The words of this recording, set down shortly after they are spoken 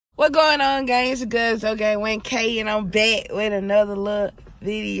What going on, gang? It's a good ZoGang 1K, and I'm back with another little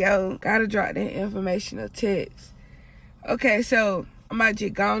video. Gotta drop that informational text. Okay, so I might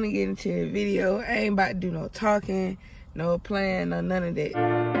just go on and get into the video. I ain't about to do no talking, no playing, no none of that.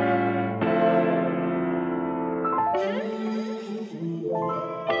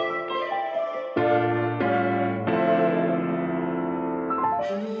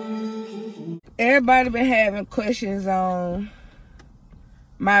 Everybody been having questions on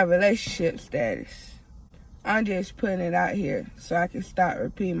my relationship status. I'm just putting it out here so I can stop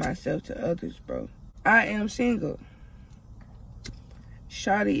repeating myself to others, bro. I am single.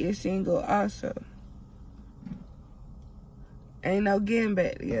 Shawty is single also. Ain't no getting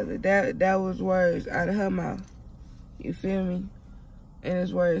back together. That was words out of her mouth. You feel me? And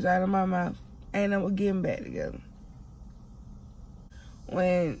it's words out of my mouth. Ain't no getting back together.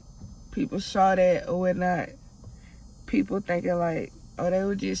 When people saw that or whatnot, people thinking like, oh, they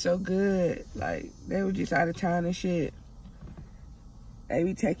were just so good. Like, they were just out of town and shit. They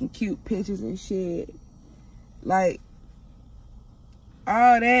be taking cute pictures and shit. Like,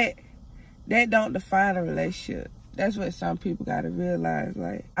 all that don't define a relationship. That's what some people gotta realize.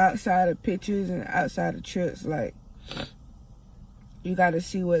 Like, outside of pictures and outside of trips, like, you gotta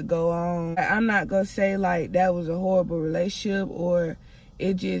see what go on. I'm not gonna say, like, that was a horrible relationship or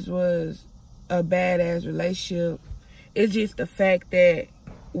it just was a badass relationship. It's just the fact that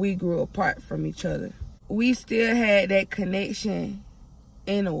we grew apart from each other. We still had that connection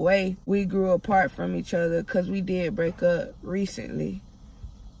in a way. We grew apart from each other because we did break up recently.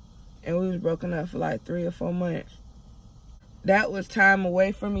 And we was broken up for like 3 or 4 months. That was time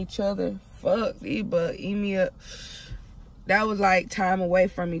away from each other. Fuck, eat me up. That was like time away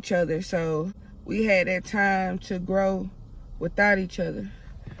from each other. So we had that time to grow without each other.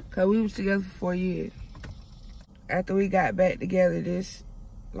 Because we was together for 4 years. After we got back together, this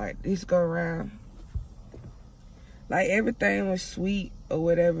go around, like everything was sweet or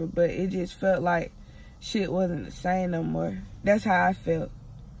whatever, but it just felt like shit wasn't the same no more. That's how I felt.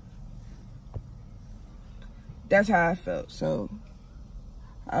 That's how I felt. So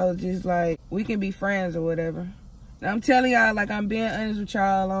I was just like, we can be friends or whatever. And I'm telling y'all, like, I'm being honest with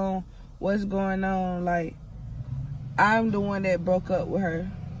y'all on what's going on. Like, I'm the one that broke up with her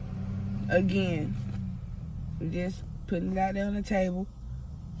again. Just putting it out there on the table.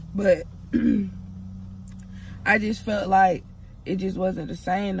 But I just felt like it just wasn't the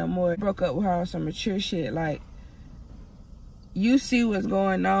same no more. I broke up with her on some mature shit. Like, you see what's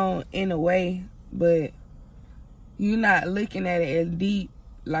going on in a way, but you're not looking at it as deep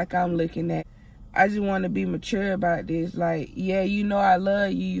like I'm looking at. I just want to be mature about this. Like, yeah, you know I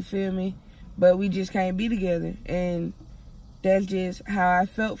love you, you feel me? But we just can't be together. And that's just how I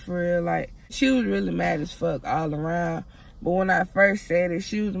felt for real. Like, she was really mad as fuck all around. But when I first said it,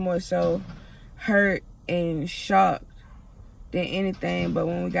 she was more so hurt and shocked than anything. But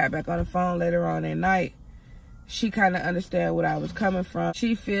when we got back on the phone later on that night, she kind of understood where I was coming from.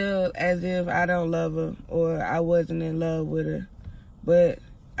 She feel as if I don't love her or I wasn't in love with her. But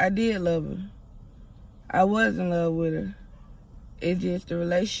I did love her. I was in love with her. It's just the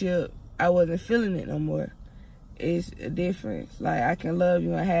relationship, I wasn't feeling it no more. It's a difference. Like, I can love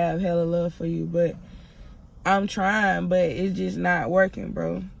you and have hella love for you, but I'm trying, but it's just not working,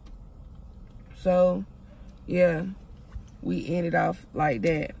 bro. So, yeah, we ended off like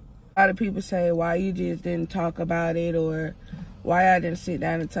that. A lot of people say, why you just didn't talk about it, or why I didn't sit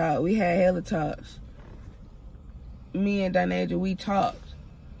down and talk. We had hella talks. Me and Danaja, we talked.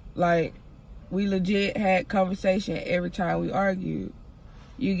 Like, we legit had conversation every time we argued.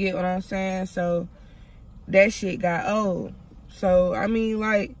 You get what I'm saying? So that shit got old. So, I mean,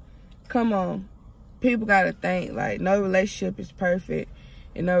 like, come on. People gotta think, like, no relationship is perfect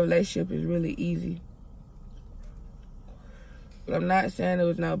and no relationship is really easy. But I'm not saying it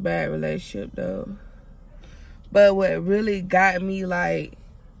was no bad relationship, though. But what really got me, like,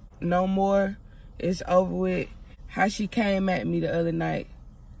 no more, is over with, how she came at me the other night.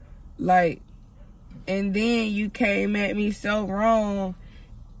 Like, and then you came at me so wrong.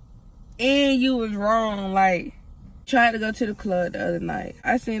 And you was wrong. Like, tried to go to the club the other night.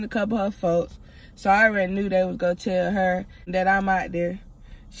 I seen a couple of her folks, so I already knew they was gonna tell her that I'm out there.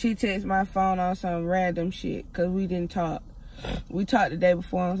 She texted my phone on some random shit, because we didn't talk. We talked the day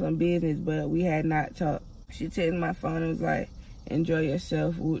before on some business, but we had not talked. She texted my phone and was like, enjoy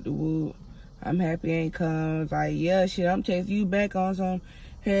yourself, woot the woot. I'm happy ain't come. I was like, yeah, shit, I'm texting you back on some,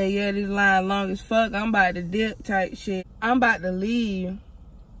 hell yeah, this line long as fuck. I'm about to dip type shit. I'm about to leave.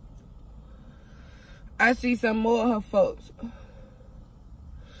 I see some more of her folks.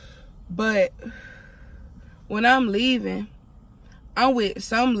 But when I'm leaving, I'm with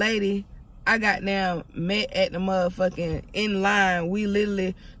some lady I got down met at the motherfucking in line. We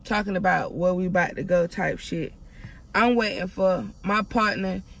literally talking about where we about to go type shit. I'm waiting for my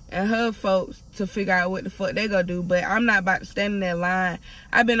partner and her folks to figure out what the fuck they gonna do, but I'm not about to stand in that line.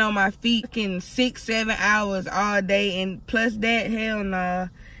 I've been on my feet fucking 6-7 hours all day, and plus that, hell nah,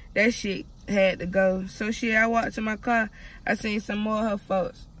 that shit had to go. So shit, I walked to my car, I seen some more of her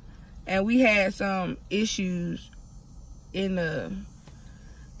folks, and we had some issues in the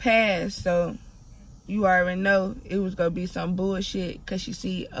past, so you already know it was gonna be some bullshit, cause she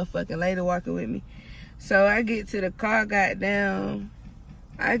see a fucking lady walking with me. So I get to the car, goddamn,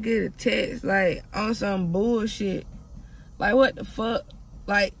 I get a text, like, on some bullshit. Like, what the fuck?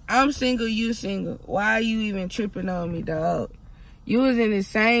 Like, I'm single, you single. Why are you even tripping on me, dog? You was in the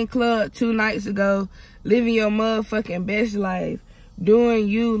same club 2 nights ago, living your motherfucking best life, doing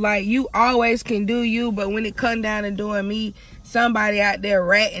you. Like, you always can do you, but when it come down to doing me, somebody out there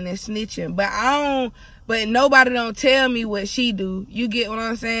ratting and snitching. But nobody don't tell me what she do. You get what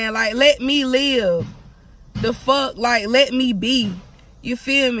I'm saying? Like, let me live. The fuck? Like, let me be. You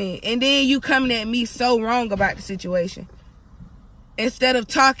feel me? And then you coming at me so wrong about the situation. Instead of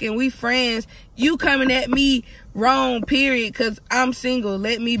talking, we friends, you coming at me wrong, period, because I'm single.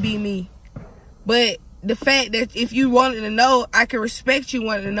 Let me be me. But the fact that if you wanted to know, I could respect you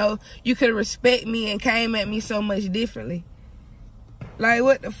wanted to know, you could respect me and came at me so much differently. Like,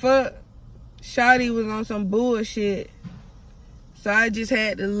 what the fuck? Shawty was on some bullshit. So I just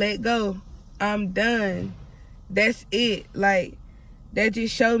had to let go. I'm done. That's it. Like, that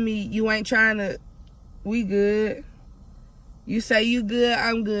just showed me you ain't trying to, we good. You say you good,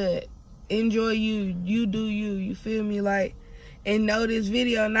 I'm good. Enjoy you, you do you, you feel me? Like, and know this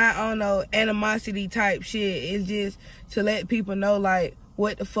video not on no animosity type shit. It's just to let people know, like,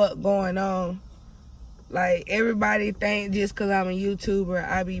 what the fuck going on. Like, everybody think just cause I'm a YouTuber,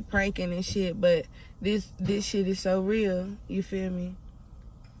 I be pranking and shit, but this shit is so real, you feel me?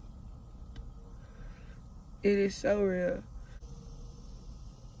 It is so real.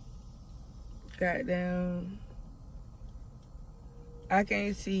 Goddamn. I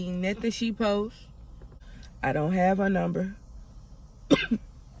can't see nothing she posts. I don't have her number.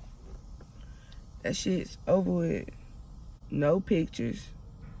 That shit's over with. No pictures.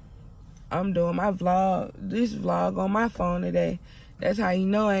 I'm doing my vlog, this vlog on my phone today. That's how you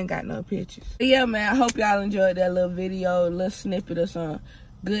know I ain't got no pictures. But yeah, man, I hope y'all enjoyed that little video, a little snippet of some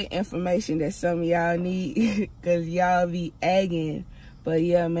good information that some of y'all need, because y'all be agging. But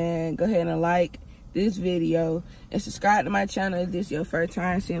yeah, man, go ahead and like this video and subscribe to my channel if this is your first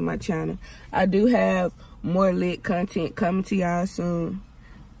time seeing my channel. I do have more lit content coming to y'all soon.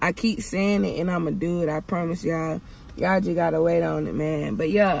 I keep saying it and I'ma do it, I promise y'all. Y'all just gotta wait on it, man. But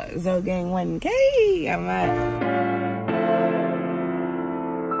yeah, ZoGang 1K, I'm out.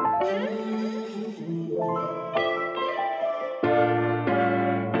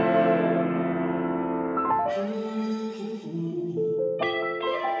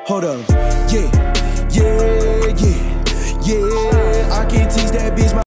 Hold up, yeah, I can't teach that bitch my